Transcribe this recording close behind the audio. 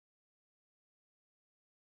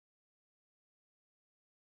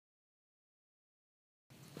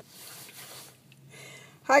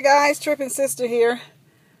Hi guys, Trippin' Sister here.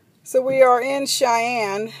 So we are in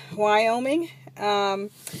Cheyenne, Wyoming,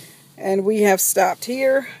 and we have stopped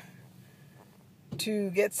here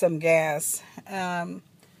to get some gas. Mr.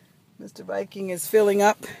 Viking is filling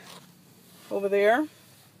up over there,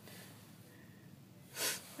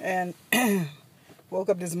 and woke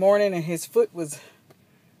up this morning and his foot was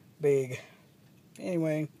big.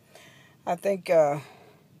 Anyway, I think,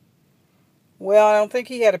 well, I don't think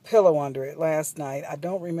he had a pillow under it last night. I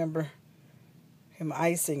don't remember him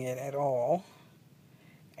icing it at all.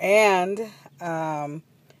 And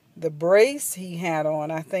the brace he had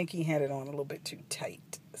on, I think he had it on a little bit too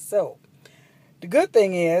tight. So the good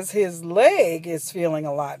thing is his leg is feeling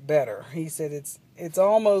a lot better. He said it's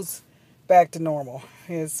almost back to normal.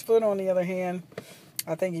 His foot, on the other hand,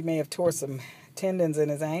 I think he may have tore some tendons in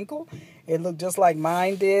his ankle. It looked just like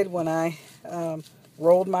mine did when I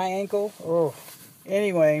rolled my ankle. Oh,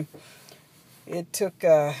 anyway, it took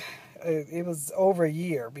it was over a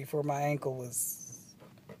year before my ankle was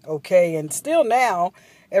okay, and still now,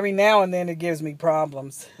 every now and then it gives me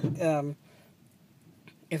problems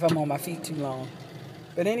if I'm on my feet too long.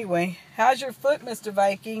 But anyway, how's your foot, Mr.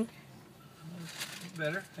 Viking?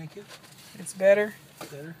 Better, thank you. It's better?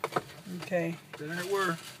 Better. Okay. Better than it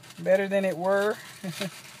were. Better than it were?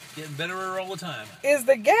 Getting better all the time. Is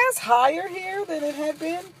the gas higher here than it had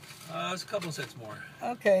been? It's a couple of cents more.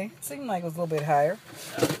 Okay. Seemed like it was a little bit higher.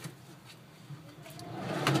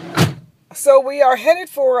 So we are headed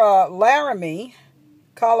for Laramie,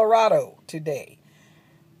 Colorado today.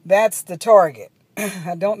 That's the target.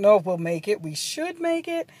 I don't know if we'll make it. We should make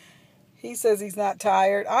it. He says he's not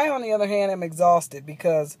tired. I, on the other hand, am exhausted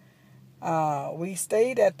because we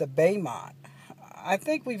stayed at the Baymont. I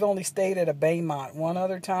think we've only stayed at a Baymont one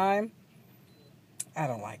other time. I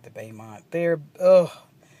don't like the Baymont. The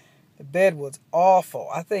bed was awful.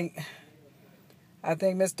 I think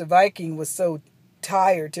Mr. Viking was so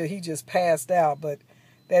tired till he just passed out, but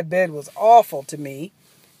that bed was awful to me.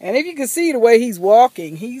 And if you can see the way he's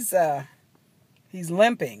walking, he's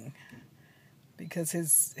limping because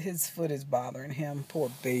his foot is bothering him.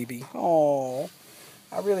 Poor baby. Oh,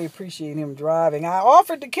 I really appreciate him driving. I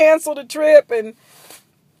offered to cancel the trip and,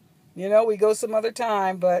 we go some other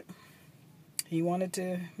time, but he wanted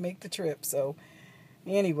to make the trip. So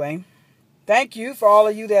anyway, thank you for all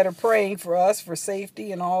of you that are praying for us for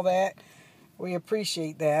safety and all that. We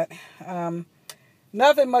appreciate that.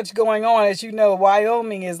 Nothing much going on. As you know,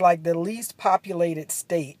 Wyoming is like the least populated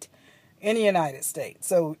state in the United States.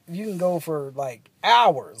 So you can go for like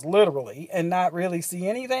hours, literally, and not really see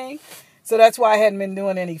anything. So that's why I hadn't been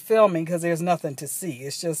doing any filming, because there's nothing to see.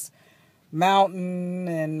 It's just mountain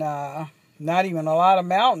and not even a lot of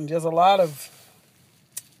mountain, just a lot of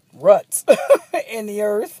ruts in the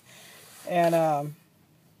earth. And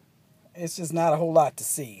it's just not a whole lot to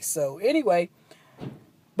see. So anyway,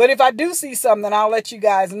 but if I do see something, I'll let you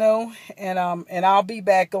guys know, and I'll be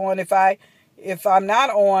back on. If I'm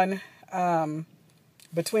not on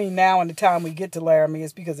between now and the time we get to Laramie,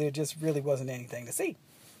 it's because there just really wasn't anything to see.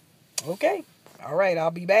 Okay. All right. I'll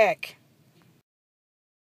be back.